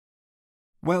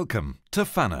Welcome to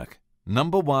FANUC,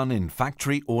 #1 in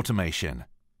factory automation.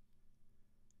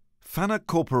 FANUC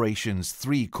Corporation's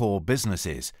three core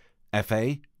businesses,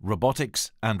 FA,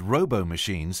 robotics and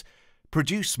robo-machines,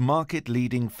 produce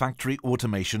market-leading factory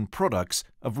automation products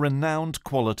of renowned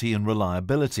quality and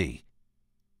reliability.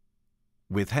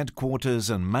 With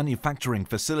headquarters and manufacturing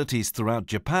facilities throughout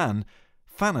Japan,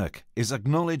 FANUC is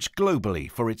acknowledged globally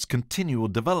for its continual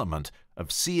development of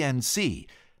CNC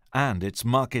and its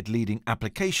market-leading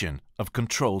application of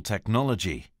control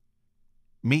technology.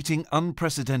 Meeting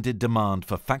unprecedented demand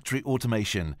for factory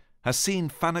automation has seen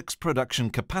FANUC's production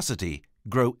capacity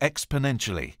grow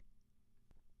exponentially.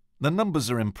 The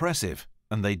numbers are impressive,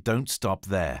 and they don't stop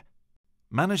there.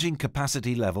 Managing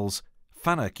capacity levels,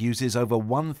 FANUC uses over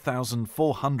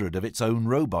 1,400 of its own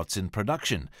robots in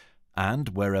production and,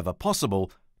 wherever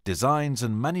possible, designs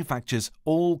and manufactures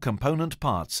all component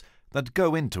parts that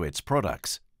go into its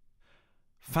products.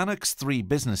 FANUC's three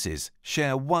businesses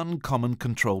share one common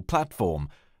control platform,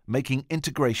 making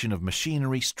integration of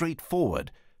machinery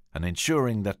straightforward and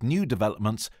ensuring that new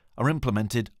developments are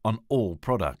implemented on all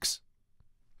products.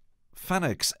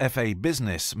 FANUC's FA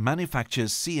business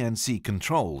manufactures CNC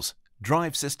controls,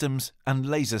 drive systems and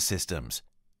laser systems.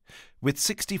 With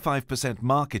 65%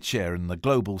 market share in the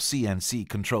global CNC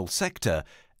control sector,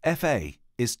 FA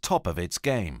is top of its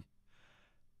game.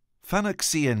 FANUC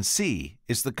CNC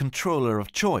is the controller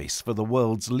of choice for the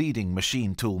world's leading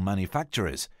machine tool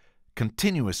manufacturers.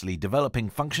 Continuously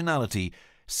developing functionality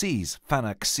sees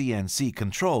FANUC CNC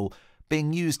control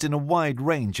being used in a wide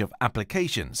range of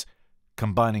applications,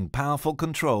 combining powerful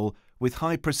control with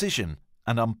high precision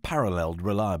and unparalleled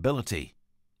reliability.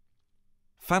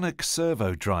 FANUC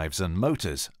servo drives and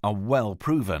motors are well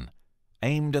proven.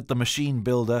 Aimed at the machine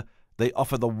builder, they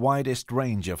offer the widest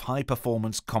range of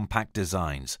high-performance compact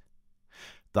designs.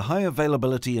 The high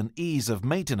availability and ease of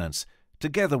maintenance,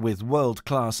 together with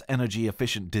world-class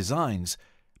energy-efficient designs,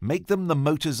 make them the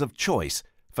motors of choice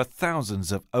for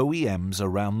thousands of OEMs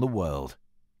around the world.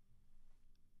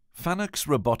 FANUC's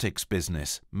robotics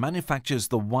business manufactures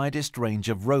the widest range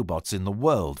of robots in the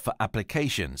world for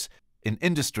applications in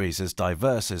industries as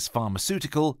diverse as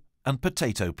pharmaceutical and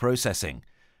potato processing,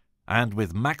 and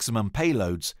with maximum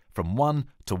payloads from 1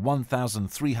 to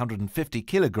 1,350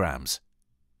 kilograms.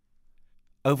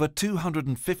 Over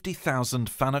 250,000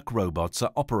 FANUC robots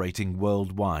are operating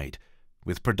worldwide,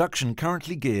 with production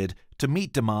currently geared to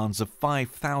meet demands of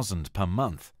 5,000 per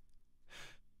month.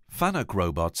 FANUC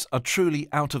robots are truly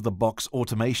out-of-the-box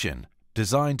automation,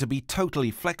 designed to be totally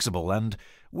flexible and,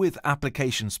 with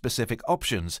application-specific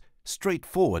options,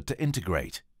 straightforward to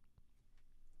integrate.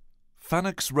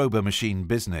 FANUC's RoboMachine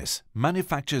business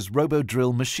manufactures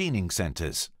robo-drill machining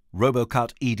centers,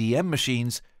 RoboCut EDM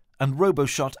machines, and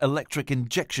RoboShot electric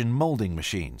injection molding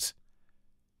machines.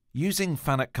 Using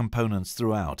FANUC components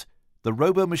throughout, the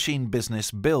RoboMachine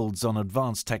business builds on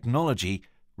advanced technology,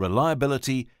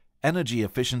 reliability, energy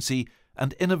efficiency,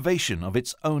 and innovation of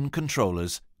its own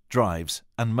controllers, drives,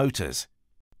 and motors.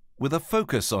 With a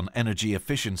focus on energy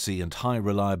efficiency and high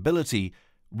reliability,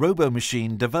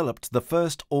 RoboMachine developed the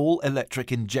first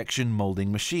all-electric injection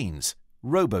molding machines,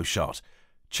 RoboShot,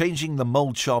 changing the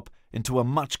mold shop into a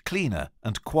much cleaner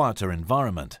and quieter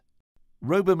environment.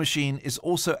 RoboMachine is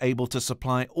also able to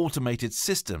supply automated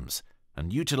systems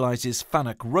and utilizes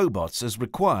FANUC robots as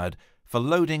required for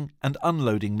loading and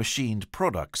unloading machined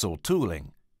products or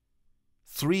tooling.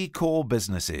 Three core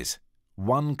businesses,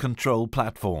 one control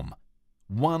platform,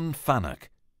 one FANUC,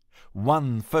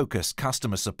 one focused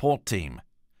customer support team.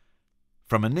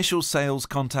 From initial sales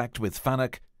contact with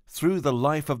FANUC through the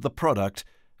life of the product,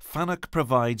 FANUC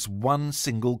provides one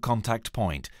single contact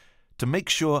point to make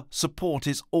sure support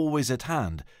is always at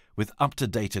hand with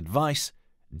up-to-date advice,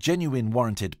 genuine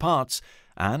warranted parts,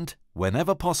 and,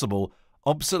 whenever possible,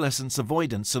 obsolescence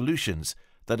avoidance solutions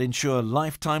that ensure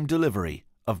lifetime delivery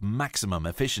of maximum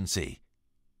efficiency.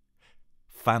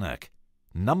 FANUC,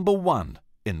 #1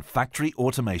 in factory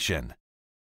automation.